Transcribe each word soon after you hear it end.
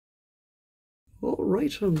All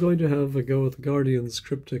right, I'm going to have a go at the Guardian's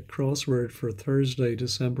Cryptic Crossword for Thursday,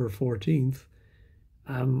 December 14th.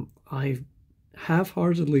 I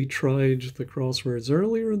half-heartedly tried the crosswords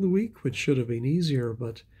earlier in the week, which should have been easier,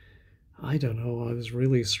 but I don't know, I was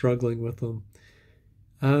really struggling with them.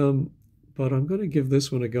 But I'm going to give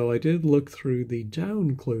this one a go. I did look through the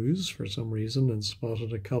down clues for some reason and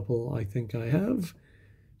spotted a couple I think I have.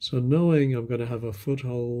 So knowing I'm going to have a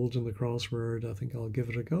foothold in the crossword, I think I'll give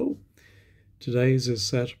it a go. Today's is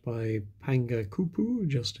set by Panga Kupu,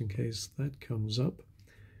 just in case that comes up.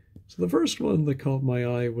 So the first one that caught my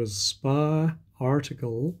eye was spa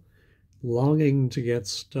article, longing to get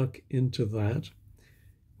stuck into that.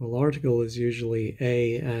 Well, article is usually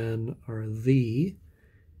a, an, or the.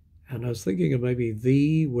 And I was thinking of maybe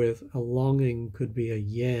the with a longing could be a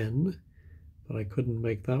yen, but I couldn't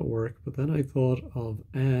make that work. But then I thought of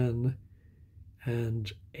an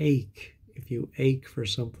and ache. If you ache for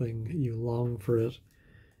something, you long for it.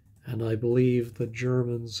 And I believe the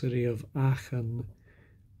German city of Aachen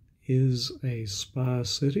is a spa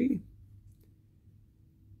city.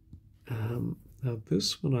 Now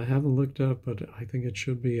this one I haven't looked up, but I think it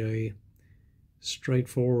should be a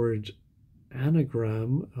straightforward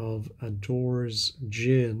anagram of adores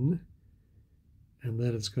gin. And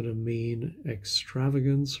then it's going to mean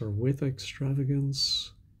extravagance or with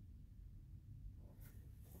extravagance.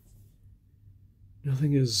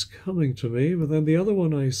 Nothing is coming to me, but then the other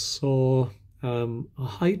one I saw a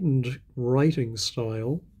heightened writing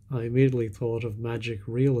style. I immediately thought of magic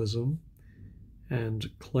realism, and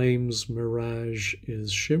claims mirage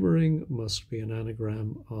is shimmering, must be an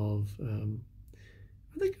anagram of,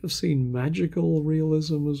 I think I've seen magical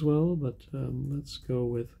realism as well, but let's go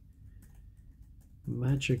with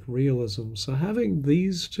magic realism. So having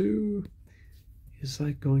these two, is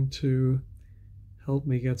that going to help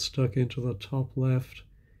me get stuck into the top left?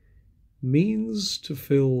 Means to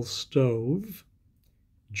fill stove,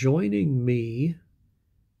 joining me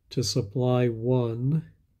to supply one,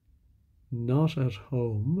 not at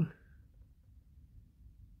home.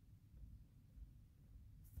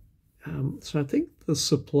 So I think the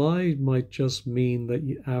supply might just mean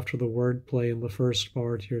that after the wordplay in the first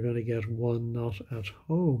part, you're going to get one not at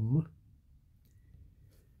home.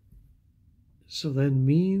 So then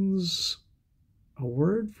means, a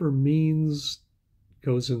word for means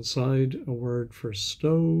goes inside a word for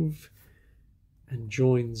stove and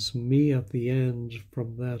joins me at the end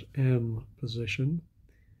from that M position.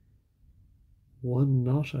 One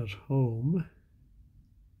not at home.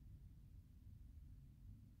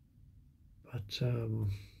 But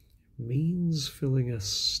means filling a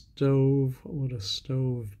stove. What would a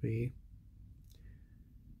stove be?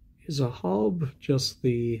 Is a hob just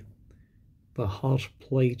the hot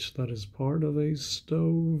plate that is part of a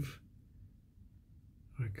stove?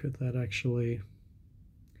 Or could that actually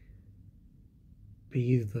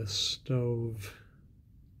be the stove?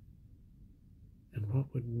 And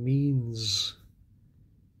what would means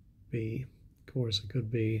be? Of course, it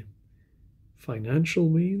could be financial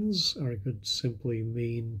means, or it could simply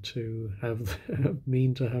mean to have the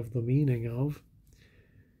meaning of.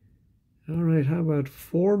 All right, how about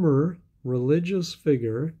former religious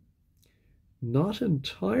figure not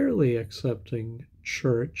entirely accepting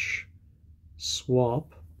church,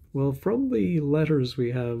 swap. Well, from the letters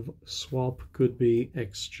we have, swap could be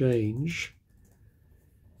exchange.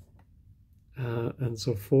 And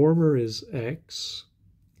so former is X.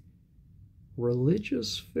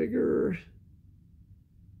 Religious figure,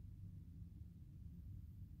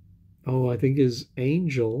 I think is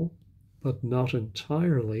angel, but not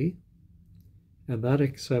entirely. And that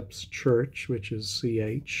accepts church, which is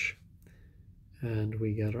CH. And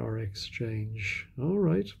we get our exchange. All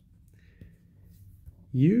right.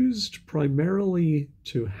 Used primarily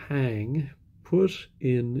to hang, put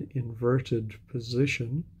in inverted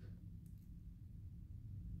position.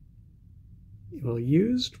 Well,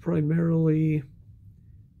 used primarily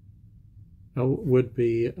would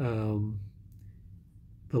be the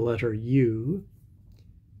letter U.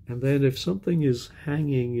 And then if something is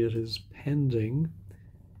hanging, it is pending.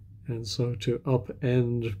 And so to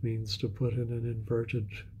upend means to put in an inverted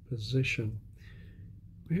position.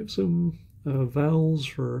 We have some vowels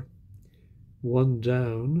for one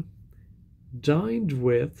down. Dined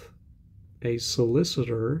with a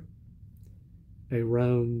solicitor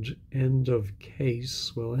around end of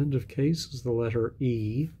case. Well, end of case is the letter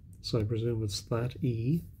E, so I presume it's that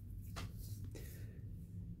E.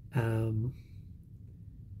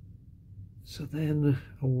 So then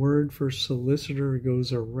a word for solicitor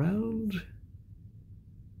goes around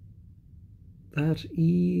that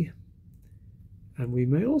E, and we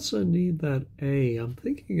may also need that A. I'm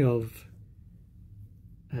thinking of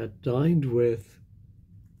dined with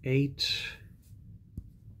ate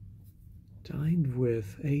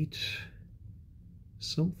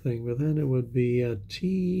something, but then it would be a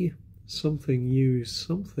tea something you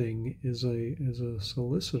something is a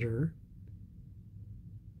solicitor.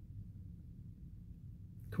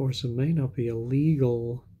 Of course, it may not be a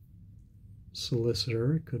legal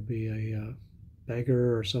solicitor. It could be a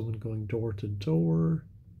beggar or someone going door to door.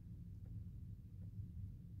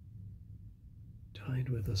 Dined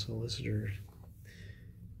with a solicitor.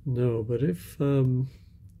 No, but if that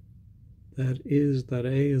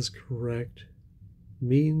A is correct,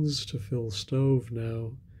 means to fill stove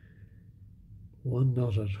now. One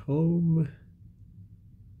not at home.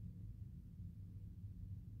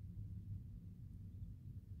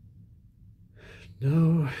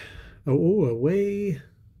 No. Oh, away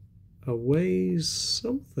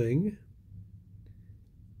something.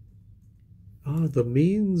 Ah, the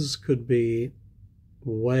means could be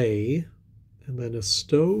way, and then a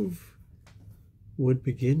stove would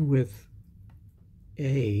begin with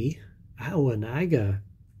A. Ow, an aga.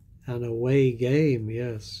 An away game,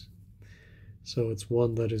 yes. So it's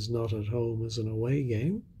one that is not at home as an away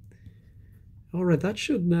game. All right, that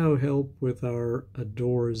should now help with our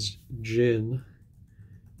adores gin.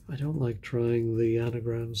 I don't like trying the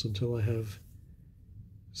anagrams until I have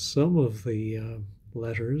some of the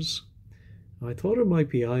letters. I thought it might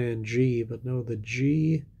be ing, but no, the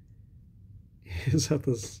G is at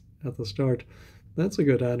the start. That's a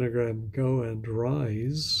good anagram. Go and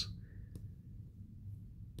rise.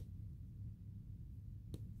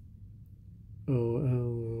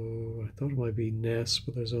 Oh, I thought it might be Ness,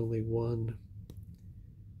 but there's only one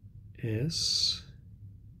S.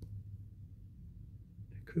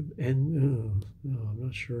 It could N. Oh, no, I'm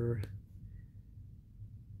not sure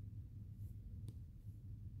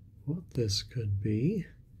what this could be.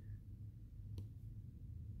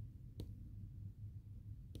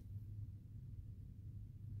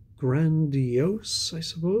 Grandiose, I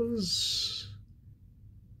suppose.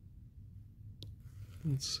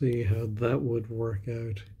 Let's see how that would work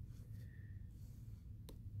out.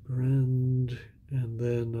 Grand, and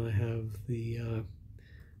then I have the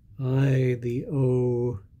I, the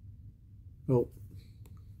O. Oh,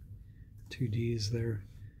 two D's there.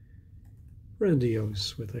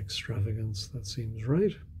 Grandiose with extravagance, that seems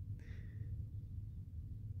right.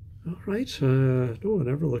 All right, no one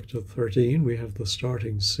ever looked at 13. We have the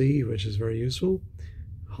starting C, which is very useful.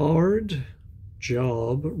 Hard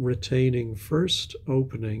job retaining first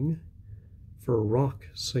opening for rock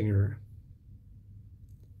singer.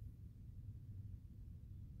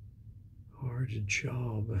 Hard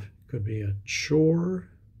job. Could be a chore.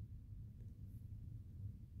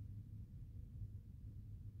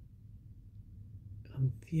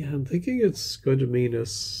 Yeah, I'm thinking it's going to mean a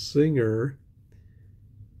singer.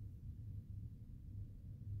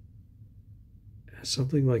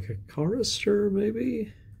 Something like a chorister,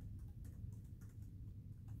 maybe?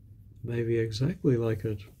 Maybe exactly like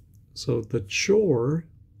it. So the chore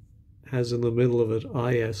has in the middle of it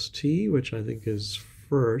IST, which I think is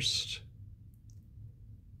first.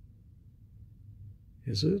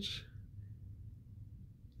 Is it?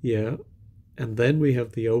 Yeah. And then we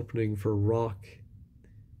have the opening for rock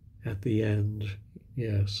at the end.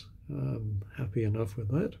 Yes, I'm happy enough with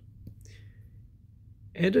that.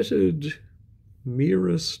 Edited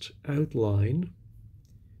merest outline,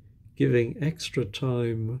 giving extra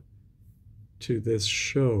time to this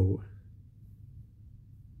show.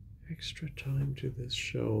 Extra time to this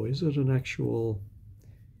show. Is it an actual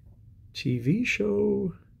TV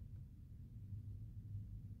show?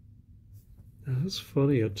 Now, that's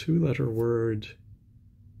funny, a two-letter word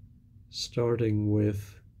starting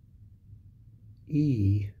with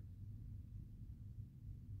E.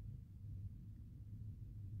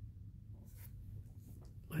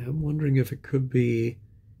 I am wondering if it could be,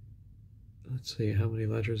 let's see, how many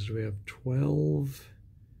letters do we have? 12.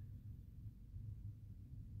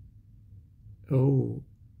 Oh,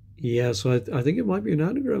 yeah, so I think it might be an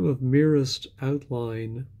anagram of merest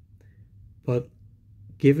outline, but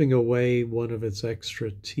giving away one of its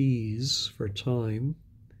extra T's for time.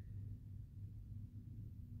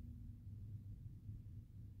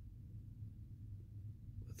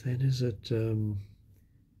 But then is it,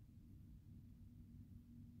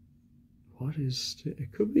 what is,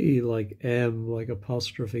 it could be like M, like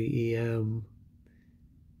apostrophe EM.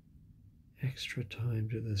 Extra time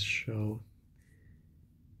to this show.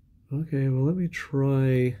 Okay, well, let me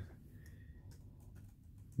try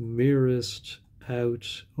merest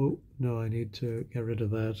out. Oh, no, I need to get rid of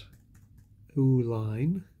that ooh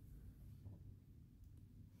line.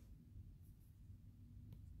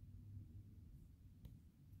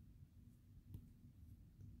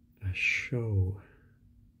 A show.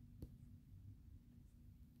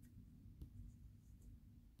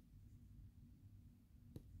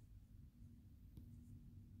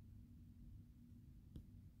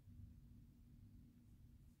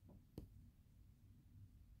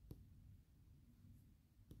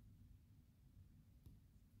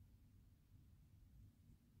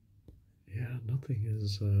 Yeah, nothing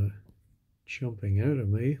is jumping out at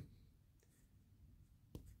me.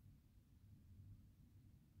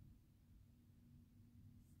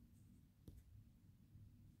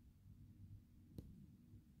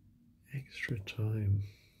 Extra time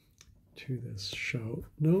to this show.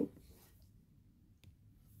 Nope.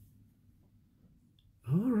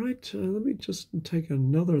 All right, let me just take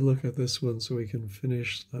another look at this one so we can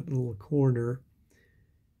finish that little corner.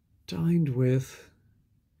 Dined with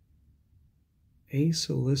a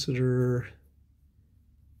solicitor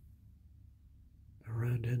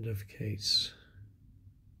around end of case.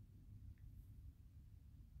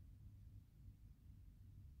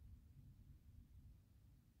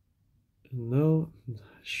 No,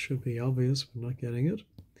 should be obvious, but not getting it.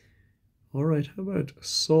 All right, how about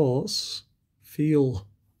sauce? Feel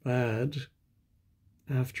bad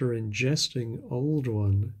after ingesting old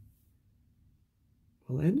one.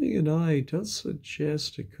 Well, ending in I does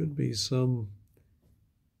suggest it could be some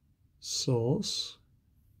sauce.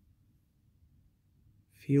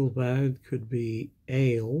 Feel bad could be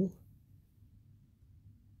ale.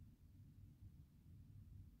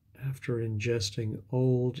 After ingesting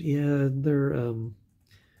old, yeah, they're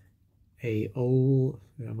a-ol.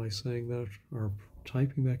 Am I saying that or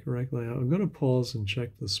typing that correctly? I'm going to pause and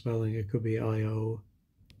check the spelling. It could be I-O.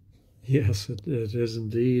 Yes, it is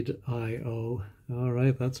indeed I-O. All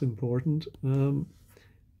right, that's important.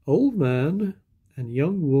 Old man and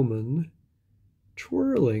young woman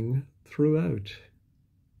twirling throughout.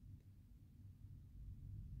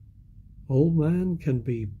 Old man can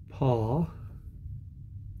be pa.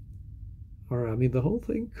 Or, I mean, the whole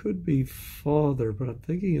thing could be father, but I'm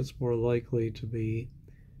thinking it's more likely to be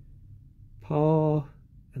pa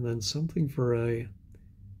and then something for a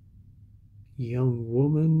young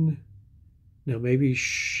woman. Now, maybe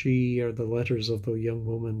she or the letters of the young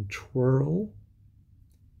woman twirl.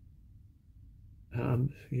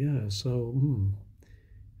 Yeah, so,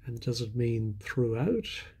 and does it mean throughout?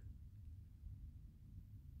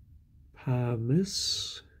 Pa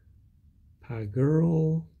miss, pa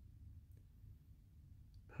girl,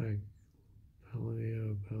 pa,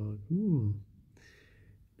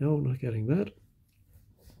 no, not getting that.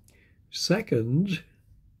 Second,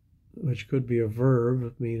 which could be a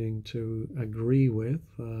verb meaning to agree with,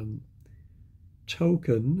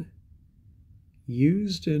 token,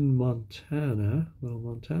 used in Montana. Well,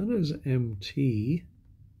 Montana is MT.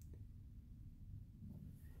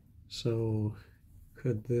 So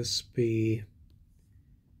could this be,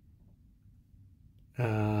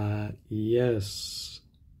 yes,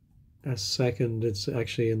 a second, it's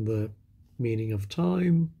actually in the meaning of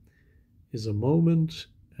time, is a moment,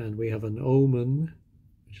 and we have an omen,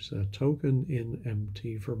 which is a token in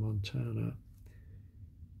MT for Montana.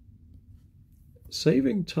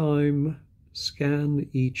 Saving time, scan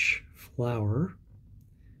each flower.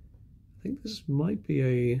 I think this might be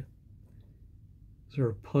a sort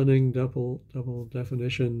of punning double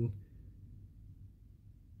definition.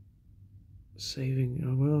 Saving,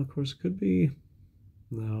 oh, well, of course, it could be,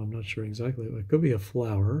 no, I'm not sure exactly. It could be a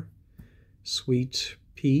flower. Sweet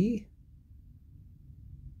pea.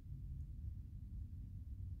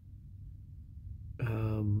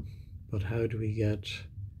 But how do we get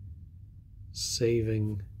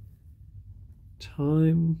saving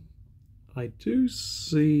time? I do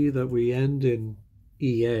see that we end in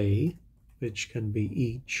EA, which can be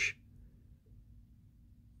each.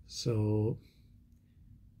 So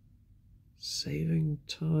saving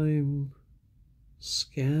time,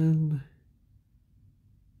 scan.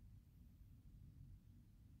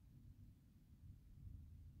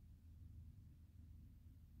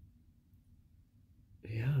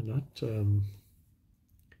 Yeah, not,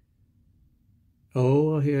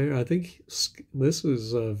 oh, here, I think this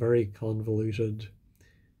is very convoluted.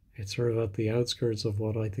 It's sort of at the outskirts of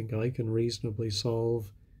what I think I can reasonably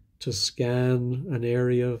solve. To scan an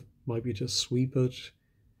area might be to sweep it,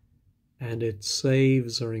 and it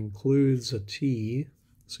saves or includes a T.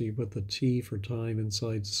 So you put the T for time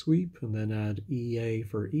inside sweep and then add EA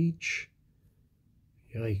for each.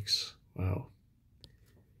 Yikes, wow.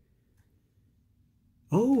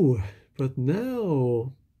 Oh, but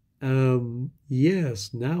now,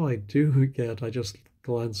 yes, now I do get, I just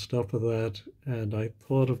glanced up at that and I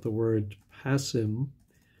thought of the word passim,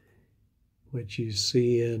 which you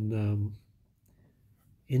see in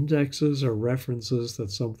Indexes are references that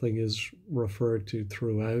something is referred to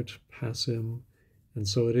throughout, passim, and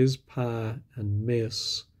so it is pa and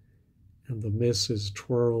miss, and the miss is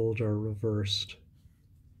twirled or reversed.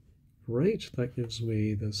 Great, that gives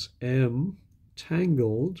me this M,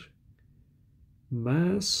 tangled,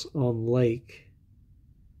 mass on lake,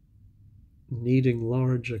 needing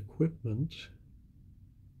large equipment.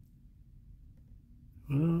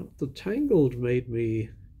 The tangled made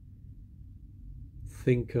me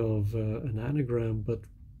think of an anagram, but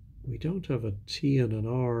we don't have a T and an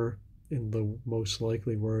R in the most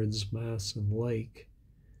likely words, mass and lake.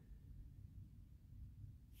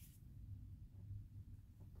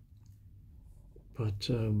 But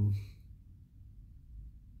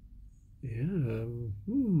yeah,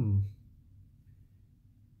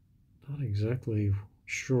 not exactly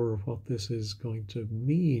sure what this is going to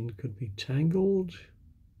mean. Could be tangled,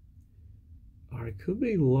 or it could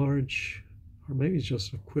be large, or maybe it's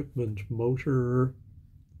just equipment, motor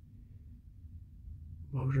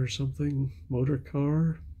something, motor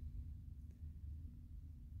car.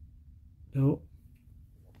 No,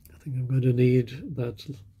 I think I'm going to need that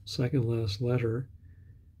second last letter.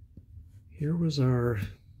 Here was our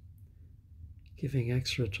giving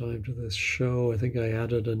extra time to this show. I think I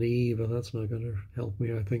added an E, but that's not going to help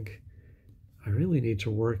me. I think I really need to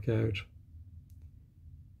work out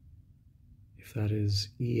if that is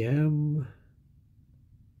EM,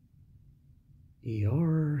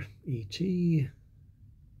 ER, ET.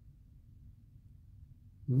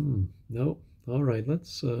 No. All right,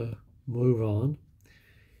 let's move on.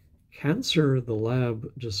 Cancer, the lab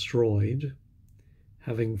destroyed,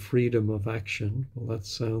 having freedom of action. Well, that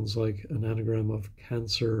sounds like an anagram of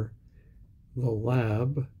cancer, the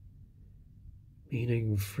lab,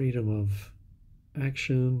 meaning freedom of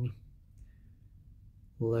action,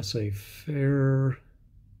 laissez-faire,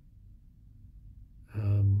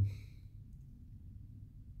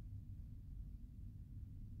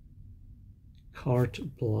 carte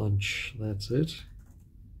blanche, that's it.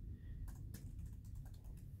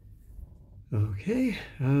 Okay,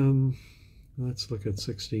 let's look at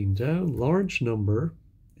 16 down. Large number,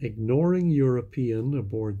 ignoring European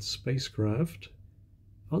aboard spacecraft.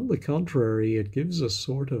 On the contrary, it gives a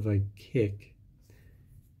sort of a kick.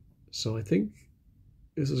 So I think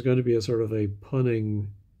this is going to be a sort of a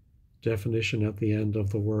punning definition at the end of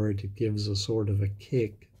the word. It gives a sort of a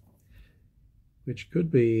kick, which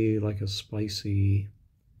could be like a spicy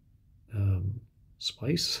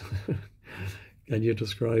spice. Can you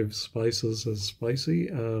describe spices as spicy?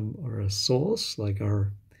 Or a sauce, like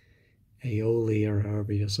our aioli, or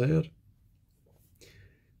however you say it.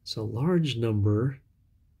 So large number,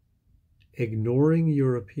 ignoring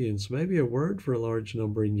Europeans. Maybe a word for a large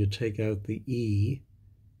number and you take out the E,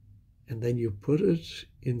 and then you put it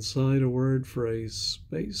inside a word for a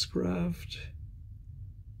spacecraft.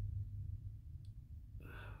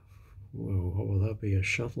 Whoa, what will that be? A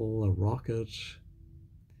shuttle, a rocket?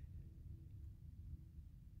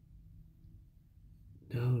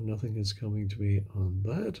 No, nothing is coming to me on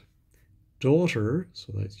that. Daughter,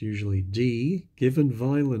 so that's usually D, given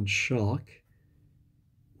violent shock,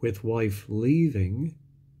 with wife leaving,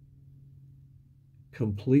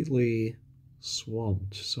 completely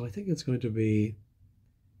swamped. So I think it's going to be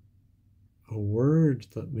a word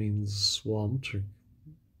that means swamped,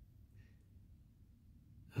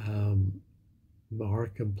 or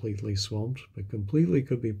completely swamped, but completely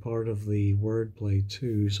could be part of the wordplay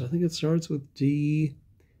too. So I think it starts with D,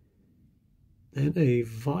 then a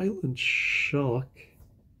violent shock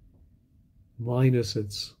minus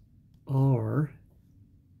its R.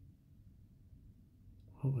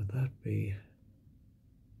 What would that be?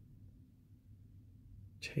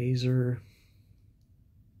 Taser.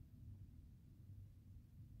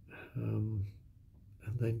 And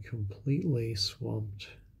then completely swamped.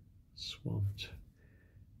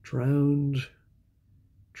 Drowned,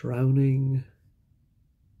 drowning.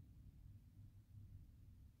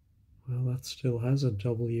 Well, that still has a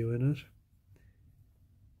W in it.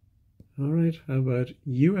 All right, how about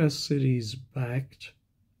US cities backed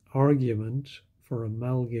argument for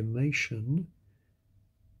amalgamation?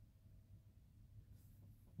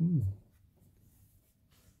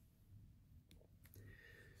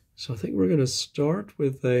 So I think we're going to start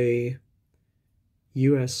with a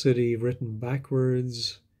US city written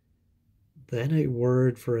backwards, then a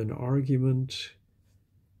word for an argument,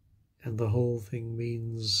 and the whole thing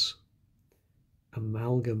means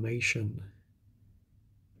amalgamation.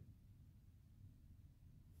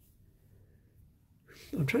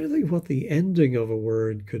 I'm trying to think of what the ending of a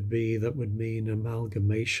word could be that would mean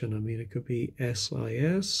amalgamation. I mean, it could be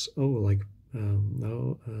SIS. Oh, like,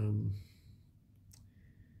 no.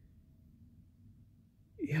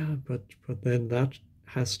 Yeah, but then that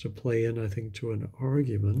has to play in, I think, to an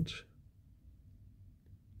argument.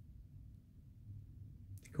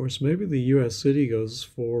 Of course, maybe the US city goes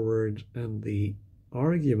forward and the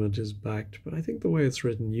argument is backed, but I think the way it's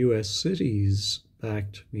written, US cities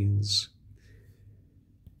backed, means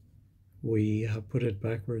we have put it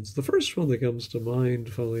backwards. The first one that comes to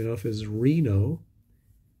mind, funnily enough, is Reno,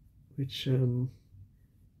 which,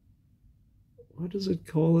 what does it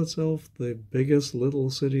call itself? The biggest little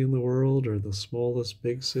city in the world, or the smallest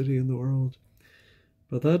big city in the world?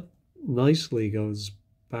 But that nicely goes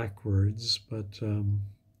backwards, but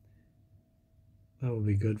that would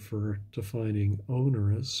be good for defining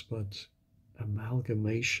onerous, but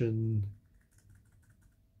amalgamation,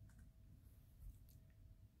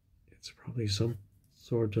 it's probably some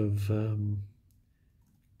sort of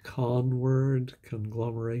con word,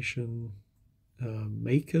 conglomeration,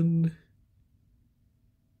 macon,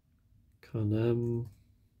 conem.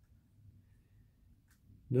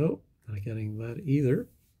 Nope, not getting that either.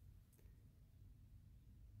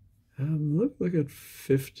 Look at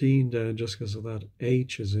 15 down just because of that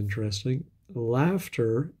H is interesting.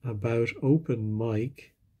 Laughter about open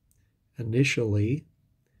mic initially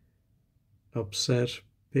upset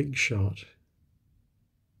big shot.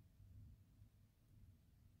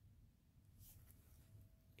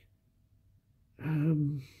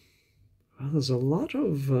 Well, there's a lot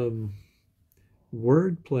of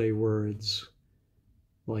wordplay words,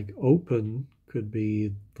 like open could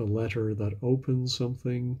be the letter that opens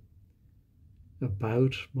something.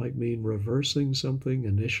 About might mean reversing something,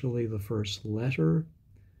 initially the first letter.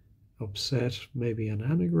 Upset, maybe an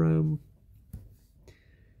anagram.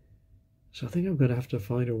 So I think I'm going to have to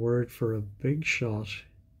find a word for a big shot.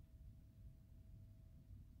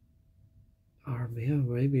 Or yeah,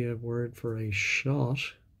 maybe a word for a shot.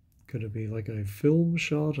 Could it be like a film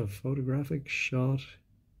shot, a photographic shot?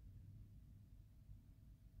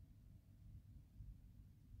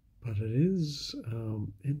 But it is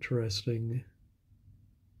interesting.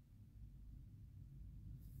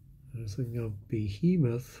 I was thinking of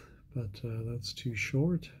behemoth, but that's too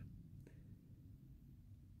short.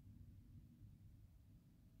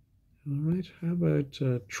 All right, how about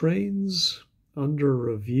trains under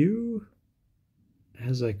review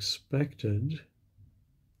as expected?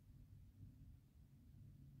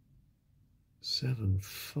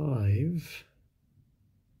 7.5.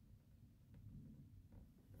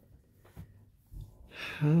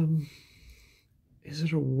 Is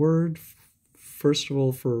it a word, first of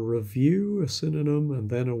all, for review, a synonym, and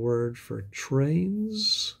then a word for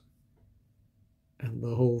trains? And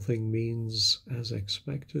the whole thing means as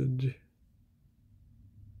expected.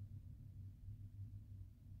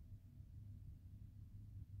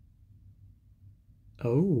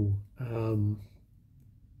 Oh,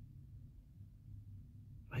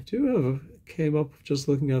 I came up just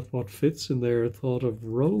looking at what fits in there, thought of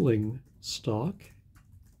rolling stock,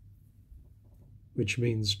 which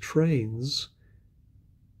means trains.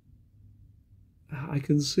 I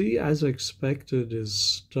can see as expected is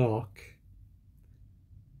stock,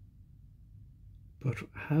 but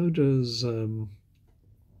how does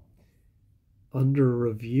under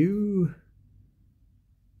review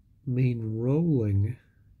mean rolling?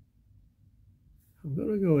 I'm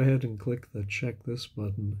going to go ahead and click the check this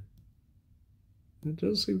button. It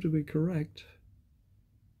does seem to be correct,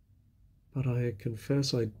 but I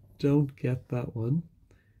confess I don't get that one.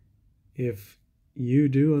 If you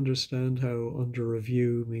do understand how under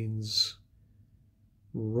review means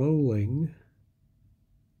rolling,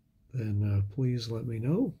 then please let me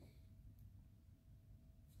know.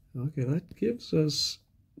 Okay, that gives us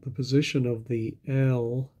the position of the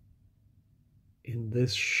L in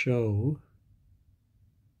this show.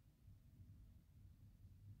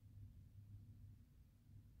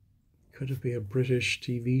 Could it be a British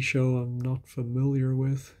TV show I'm not familiar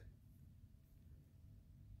with?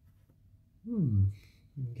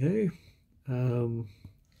 Okay.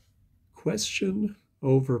 Question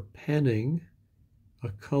over penning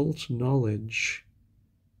occult knowledge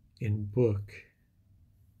in book.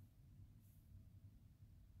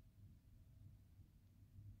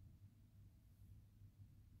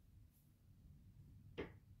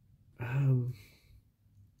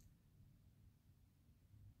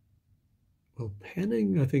 Well,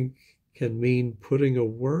 penning, I think, can mean putting a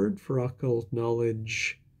word for occult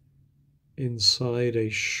knowledge inside a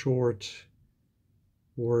short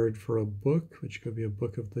word for a book, which could be a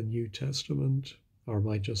book of the New Testament, or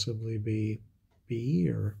might just simply be,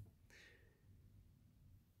 or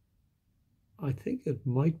I think it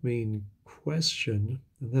might mean question,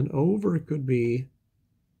 and then over could be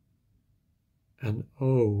an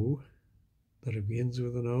O, that it begins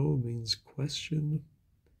with an O means question.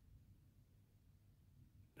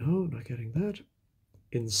 No, not getting that.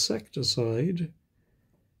 Insecticide,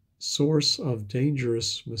 source of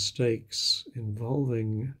dangerous mistakes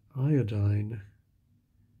involving iodine.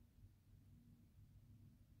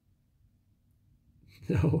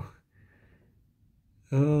 No.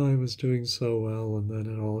 Oh, I was doing so well, and then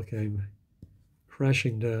it all came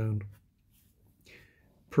crashing down.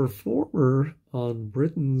 Performer on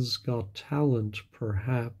Britain's Got Talent,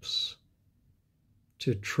 perhaps,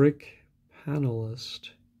 to trick panelist.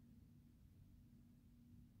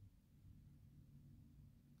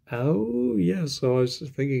 Oh, yes, so I was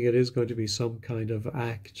thinking it is going to be some kind of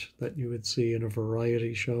act that you would see in a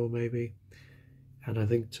variety show, maybe. And I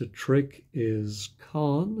think to trick is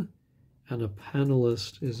con, and a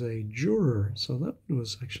panelist is a juror. So that one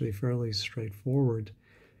was actually fairly straightforward.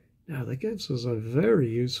 Now that gives us a very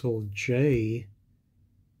useful J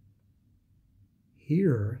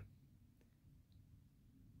here,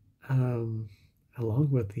 along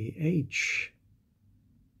with the H.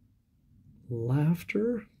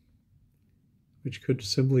 Laughter, which could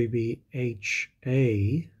simply be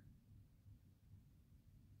HA.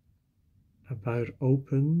 About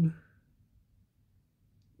open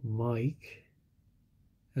mic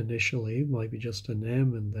initially, might be just an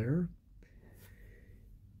M in there.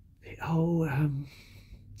 Oh,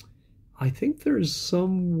 I think there's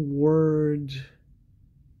some word.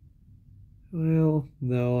 Well,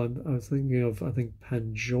 no, I was thinking of, I think,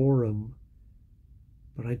 panjorum.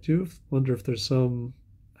 But I do wonder if there's some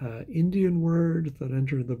Indian word that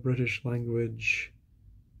entered the British language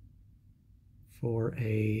for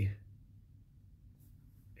a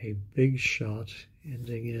big shot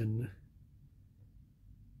ending in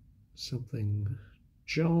something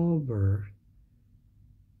job or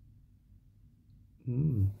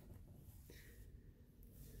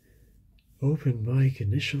open mic,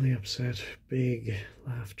 initially upset, big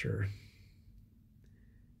laughter.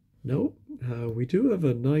 Nope, we do have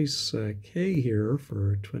a nice K here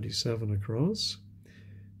for 27 across.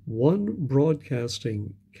 One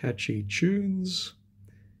broadcasting catchy tunes.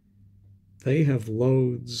 They have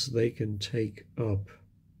loads they can take up.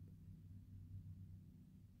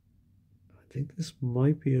 I think this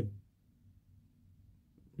might be a...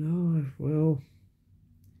 No, well,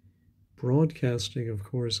 broadcasting, of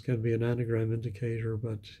course, can be an anagram indicator,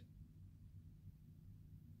 but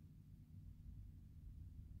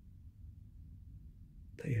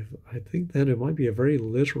they have, I think then it might be a very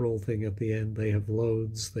literal thing at the end. They have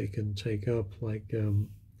loads they can take up, like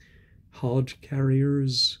hod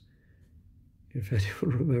carriers. If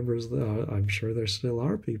anyone remembers that, I'm sure there still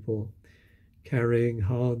are people carrying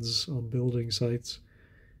hods on building sites.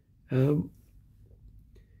 They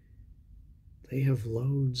have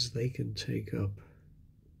loads they can take up.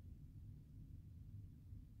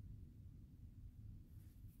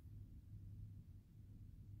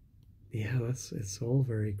 Yeah, it's all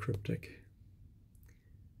very cryptic.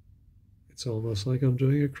 It's almost like I'm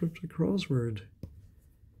doing a cryptic crossword.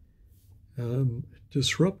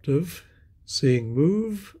 Disruptive, seeing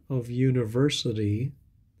move of university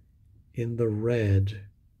in the red.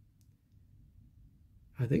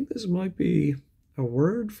 I think this might be a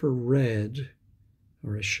word for red,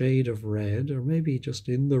 or a shade of red, or maybe just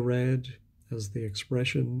in the red as the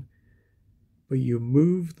expression, but you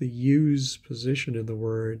move the U's position in the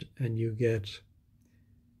word and you get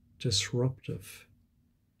disruptive.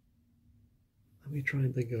 Let me try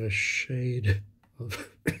and think of a shade of,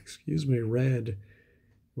 excuse me, red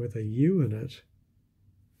with a U in it.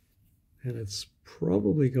 And it's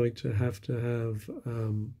probably going to have, oh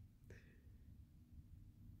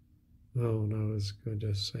no, I was going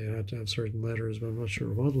to say it had to have certain letters, but I'm not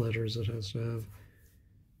sure what letters it has to have.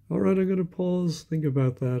 All right, I'm going to pause, think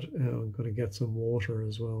about that. I'm going to get some water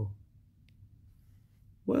as well.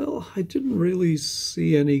 Well, I didn't really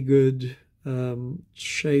see any good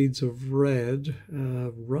shades of red.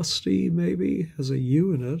 Rusty, maybe, has a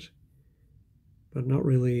U in it, but not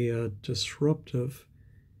really disruptive.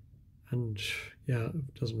 And yeah,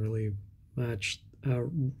 it doesn't really match.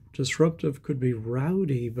 Disruptive could be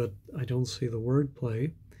rowdy, but I don't see the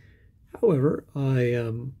wordplay. However,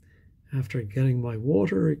 after getting my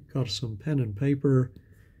water, got some pen and paper,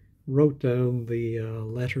 wrote down the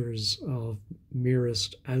letters of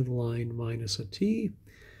merest outline minus a T,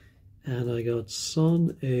 and I got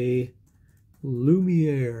sun, a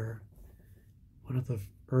lumiere, one of the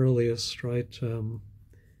earliest, right,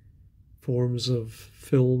 forms of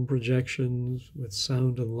film projections with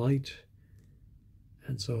sound and light.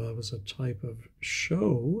 And so that was a type of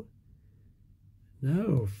show.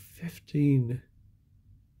 Now 15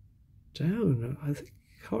 down. I think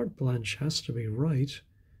carte blanche has to be right.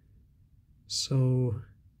 So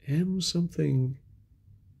M something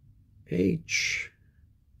H.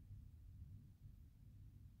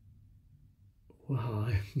 Wow,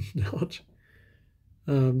 I'm not.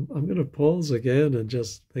 I'm going to pause again and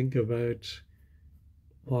just think about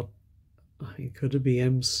what could it be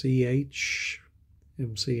MCH,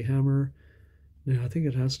 MC hammer? No, I think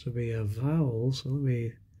it has to be a vowel. So let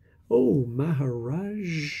me. Oh,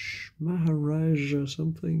 Maharaj or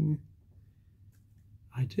something.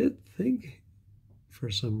 I did think for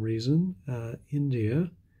some reason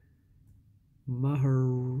India.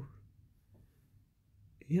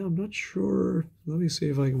 Yeah, I'm not sure. Let me see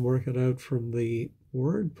if I can work it out from the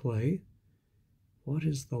wordplay. What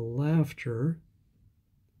is the laughter?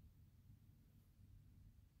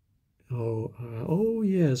 Oh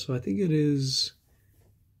yeah, so I think it is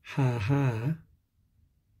ha ha.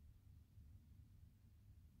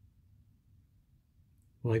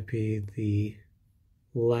 Might be the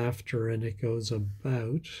laughter and it goes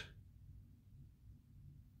about.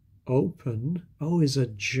 Open. Oh, is a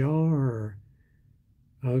jar.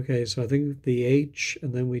 Okay, so I think the H,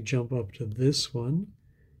 and then we jump up to this one,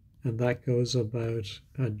 and that goes about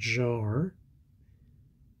a jar.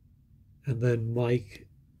 And then Mike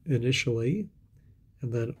initially,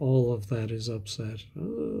 and then all of that is upset.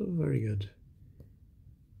 Oh, very good.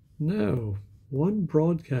 Now, one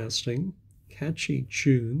broadcasting, catchy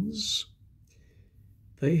tunes.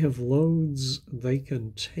 They have loads they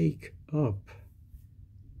can take up.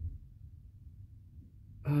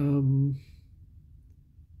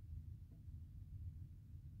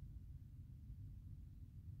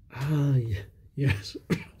 Yes.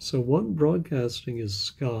 So one broadcasting is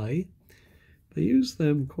Sky. They use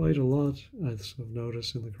them quite a lot, I've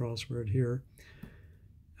noticed in the crossword here.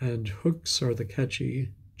 And hooks are the catchy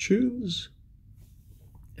tunes.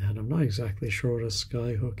 And I'm not exactly sure what a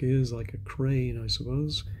sky hook is, like a crane, I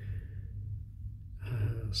suppose.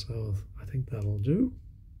 So I think that'll do.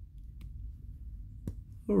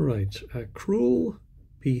 All right, cruel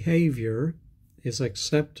behavior is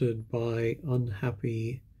accepted by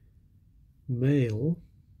unhappy male.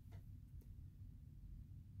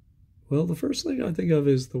 Well, the first thing I think of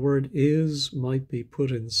is the word is might be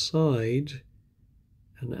put inside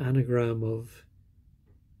an anagram of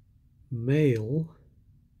male.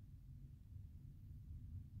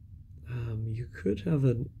 You could have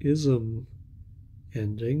an ism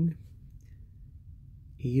ending.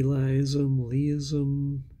 Eliism,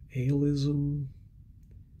 Leism, alism.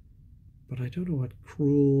 But I don't know what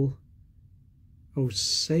cruel. Oh,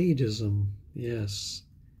 sadism. Yes.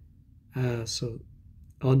 So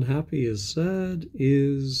unhappy is sad,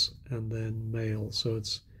 is, and then male. So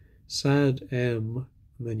it's sad M,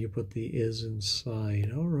 and then you put the is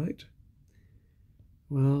inside. All right.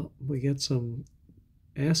 Well, we get some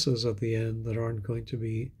S's at the end that aren't going to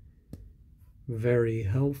be very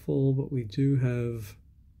helpful, but we do have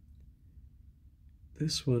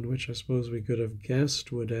this one, which I suppose we could have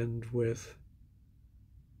guessed would end with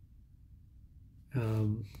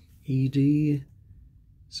ED.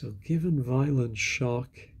 So given violent shock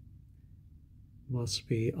must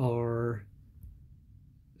be R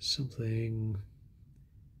something,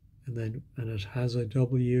 and it has a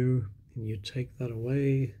W, and you take that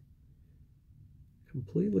away.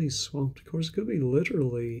 Completely swamped. Of course, it could be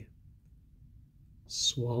literally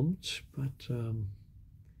swamped, but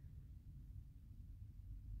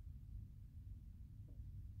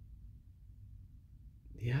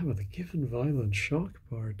yeah, but the given violent shock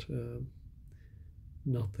part,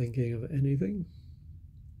 not thinking of anything.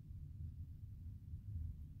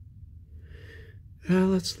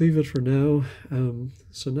 Let's leave it for now.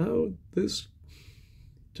 So now this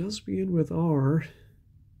does begin with R.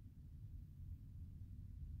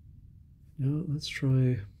 Now let's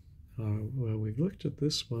try, well, we've looked at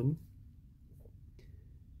this one.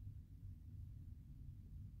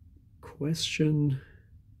 Question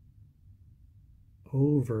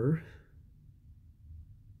over.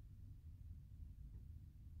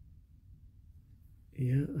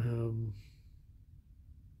 Yeah,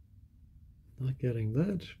 not getting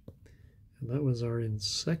that. And that was our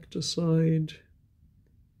insecticide.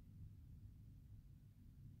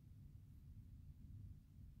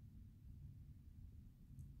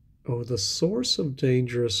 Oh, the source of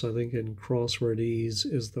dangerous, I think, in crossword ease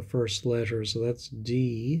is the first letter, so that's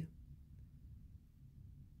D.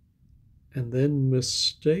 And then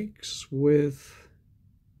mistakes with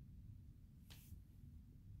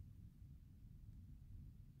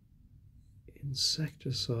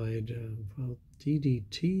insecticide, well,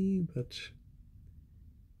 DDT, but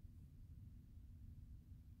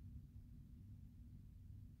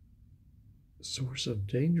Source of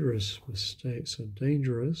dangerous mistakes. So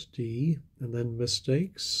dangerous, D, and then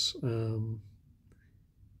mistakes.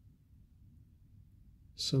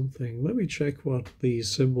 Something. Let me check what the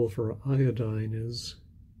symbol for iodine is.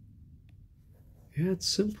 Yeah, it's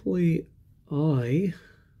simply I.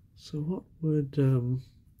 So what would,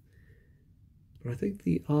 but I think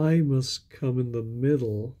the I must come in the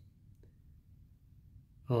middle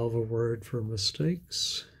of a word for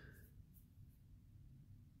mistakes.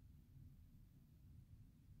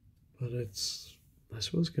 But it's, I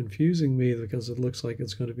suppose, confusing me because it looks like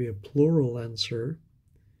it's going to be a plural answer,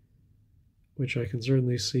 which I can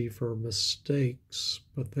certainly see for mistakes,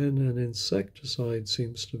 but then an insecticide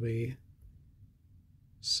seems to be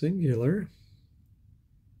singular.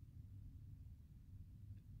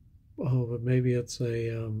 Oh, but maybe it's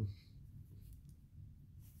a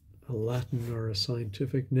Latin or a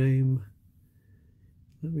scientific name.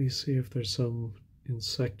 Let me see if there's some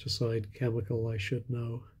insecticide chemical I should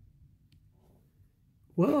know.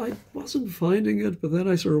 Well, I wasn't finding it, but then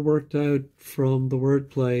I sort of worked out from the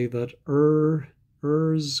wordplay that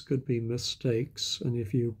ers could be mistakes, and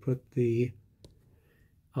if you put the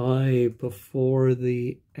I before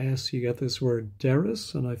the S, you get this word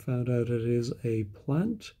deris, and I found out it is a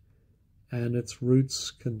plant, and its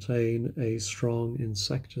roots contain a strong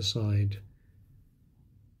insecticide.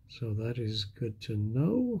 So that is good to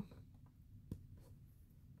know.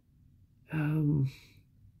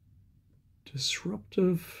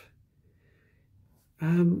 Disruptive.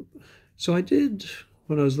 So I did,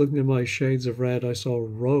 when I was looking at my shades of red, I saw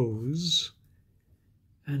rose.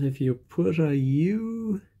 And if you put a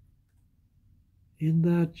U in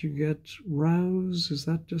that, you get rouse. Is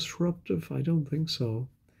that disruptive? I don't think so.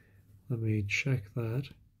 Let me check that.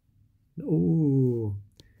 Oh,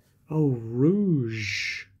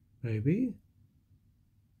 rouge, maybe.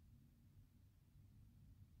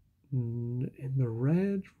 In the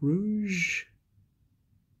red, rouge.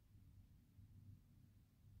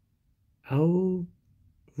 Oh,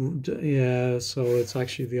 yeah, so it's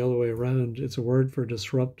actually the other way around. It's a word for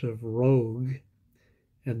disruptive, rogue,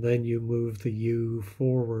 and then you move the U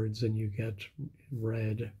forwards and you get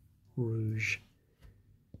red, rouge.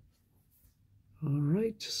 All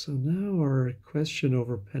right, so now our question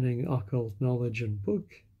over penning occult knowledge and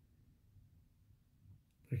book.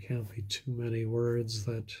 There can't be too many words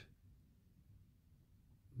that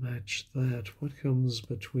match that. What comes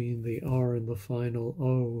between the R and the final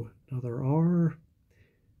O? Another R,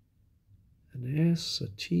 an S, a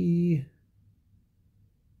T.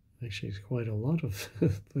 Actually, it's quite a lot of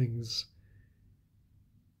things.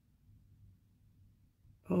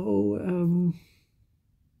 Oh,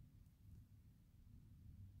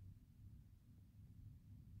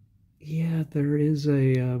 yeah, there is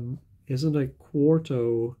a, isn't a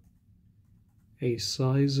quarto a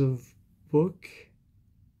size of book?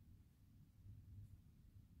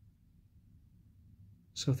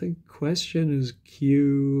 So I think question is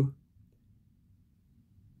Q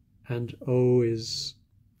and O is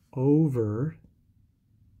over,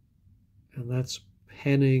 and that's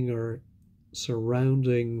penning or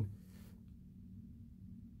surrounding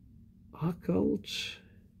occult.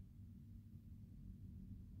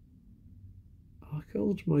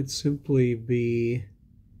 Occult might simply be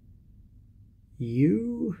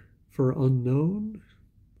U for unknown.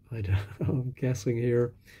 I don't know, I'm guessing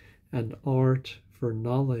here, and art for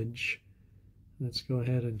knowledge. Let's go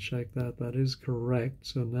ahead and check that. That is correct.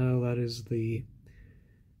 So now that is the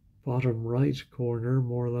bottom right corner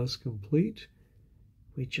more or less complete.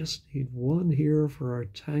 We just need one here for our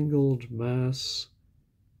tangled mass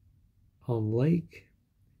on lake,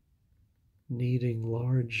 needing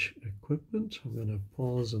large equipment. I'm going to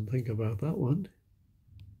pause and think about that one.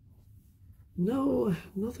 No,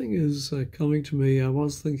 nothing is coming to me. I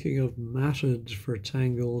was thinking of matted for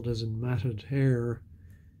tangled, as in matted hair.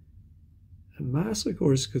 And mass, of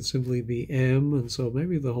course, could simply be M, and so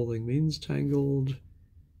maybe the whole thing means tangled,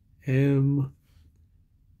 M.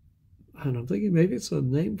 And I'm thinking maybe it's a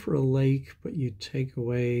name for a lake, but you take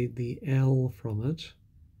away the L from it.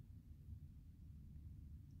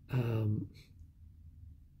 And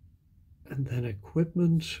then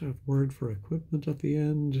equipment, a word for equipment at the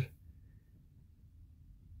end.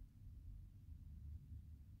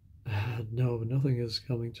 No, nothing is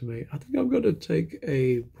coming to me. I think I'm going to take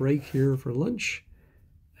a break here for lunch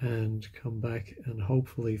and come back and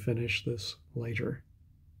hopefully finish this later.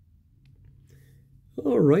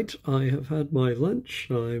 All right, I have had my lunch.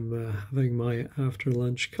 I'm having my after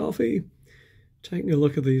lunch coffee, taking a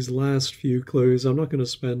look at these last few clues. I'm not going to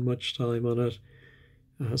spend much time on it,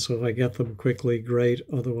 so if I get them quickly, great.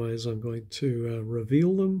 Otherwise, I'm going to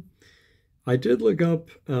reveal them. I did look up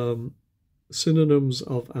synonyms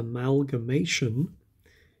of amalgamation,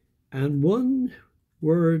 and one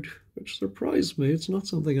word which surprised me, it's not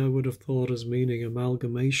something I would have thought as meaning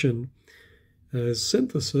amalgamation, is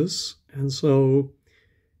synthesis. And so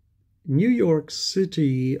New York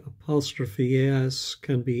City apostrophe S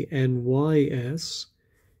can be NYS,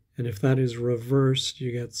 and if that is reversed,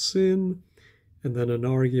 you get sin, and then an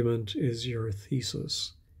argument is your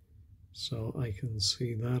thesis. So I can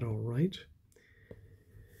see that all right.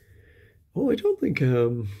 Oh, I don't think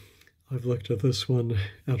I've looked at this one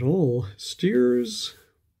at all. Steers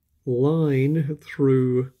line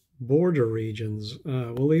through border regions.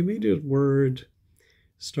 Well, the immediate word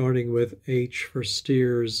starting with H for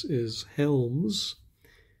steers is helms,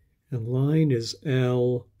 and line is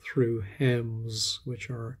L through hems, which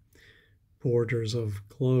are borders of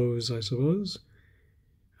clothes, I suppose.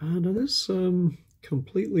 Now this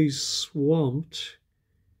completely swamped.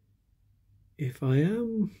 If I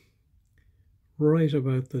am right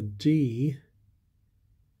about the D,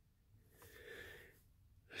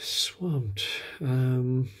 swamped.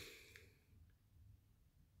 I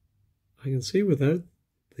can see without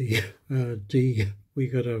the D we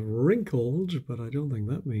could have wrinkled, but I don't think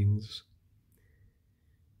that means.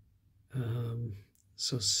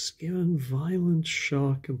 So given violent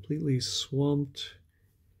shock, completely swamped.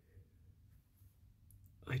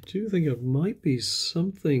 I do think it might be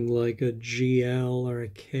something like a GL or a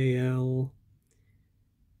KL.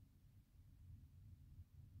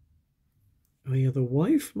 Oh yeah, the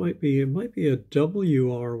wife might be, it might be a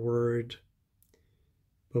WR word,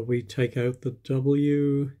 but we take out the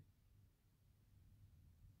W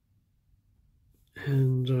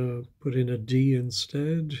and put in a D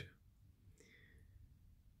instead.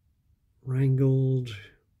 Wrangled,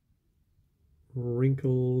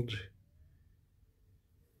 wrinkled.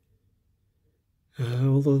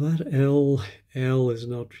 Although that L is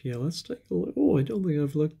not, yeah, let's take a look. Oh, I don't think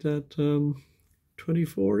I've looked at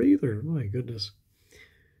 24 either. My goodness.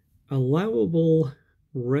 Allowable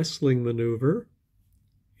wrestling maneuver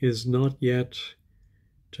is not yet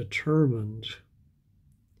determined.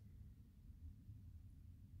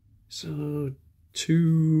 So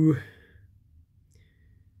to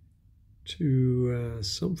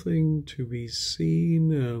something to be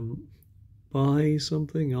seen by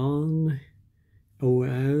something on, oh,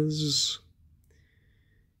 as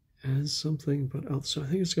something, but also I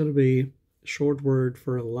think it's going to be a short word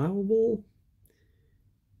for allowable.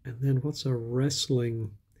 And then what's a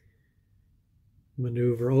wrestling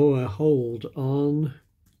maneuver? Oh, a hold, on,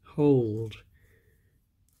 hold.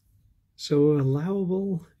 So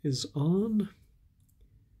allowable is on.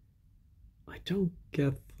 I don't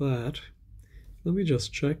get that. Let me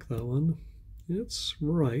just check that one. It's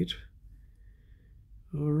right.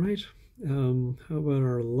 All right. How about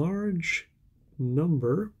our large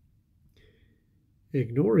number?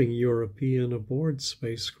 Ignoring European aboard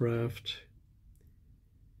spacecraft.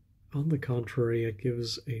 On the contrary, it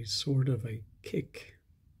gives a sort of a kick.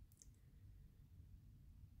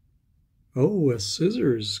 Oh, a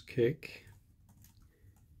scissors kick.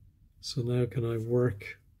 So now can I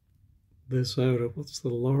work this out? What's the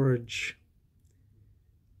large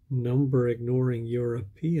number ignoring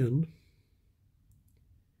European?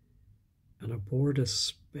 And aboard a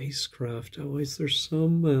spacecraft. Oh, is there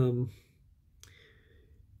some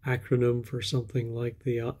acronym for something like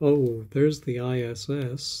the, oh, there's the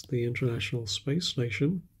ISS, the International Space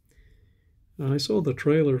Station. I saw the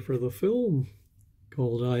trailer for the film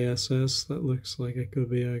called ISS. That looks like it could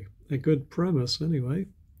be a good premise anyway.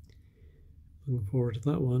 Looking forward to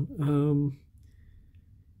that one.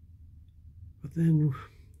 But then,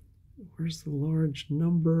 where's the large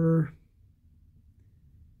number?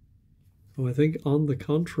 Oh, I think on the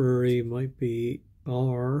contrary might be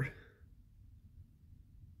R.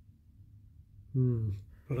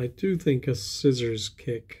 But I do think a scissors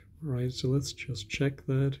kick, right? So let's just check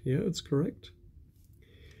that. Yeah, it's correct.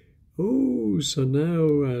 Oh, so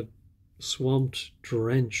now swamped,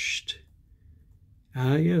 drenched.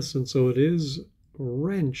 Ah, yes, and so it is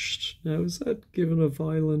wrenched. Now, is that given a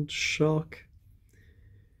violent shock?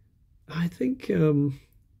 I think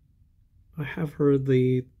I have heard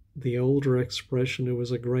the older expression, it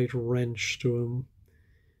was a great wrench to him.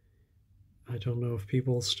 I don't know if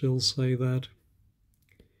people still say that.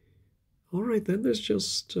 All right, then there's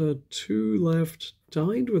just two left.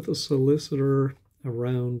 Dined with a solicitor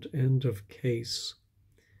around end of case.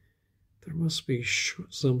 There must be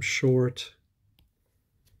some short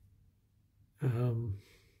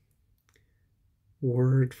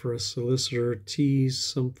word for a solicitor. Tease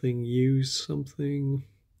something, use something.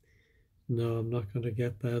 No, I'm not going to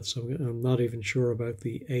get that, so I'm not even sure about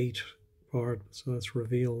the 8 part, so let's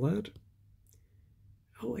reveal that.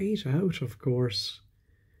 Oh, 8 out, of course.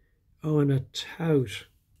 Oh, and a tout.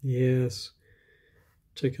 Yes.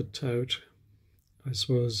 Ticket tout, I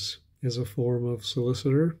suppose, is a form of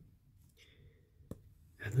solicitor.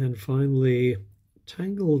 And then finally,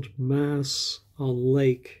 tangled mass on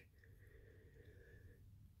lake.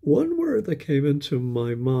 One word that came into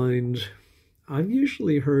my mind, I've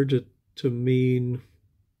usually heard it to mean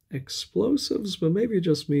explosives, but maybe it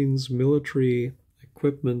just means military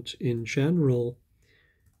equipment in general,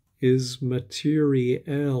 is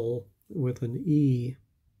materiel with an E.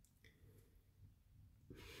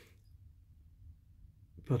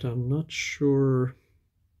 But I'm not sure.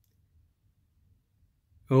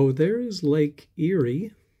 Oh, there is Lake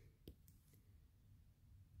Erie.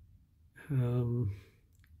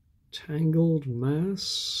 Tangled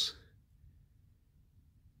mass.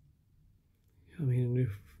 I mean,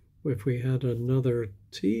 if we had another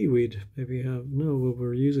T, we'd maybe have, no, but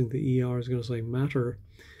we're using the ER, is going to say matter.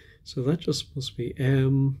 So that just must be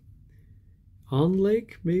M. On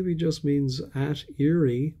lake maybe just means at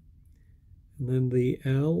Erie. And then the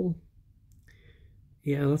L.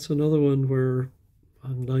 Yeah, that's another one where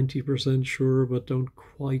I'm 90% sure, but don't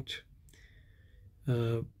quite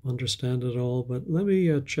understand it all. But let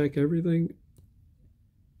me check everything.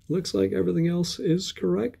 Looks like everything else is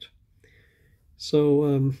correct.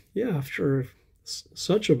 So yeah, after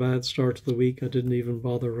such a bad start to the week, I didn't even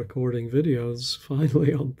bother recording videos.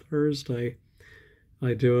 Finally on Thursday,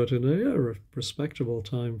 I do it in a respectable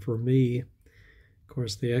time for me. Of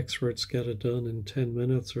course, the experts get it done in 10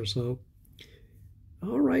 minutes or so.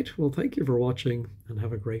 All right, well, thank you for watching and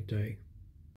have a great day.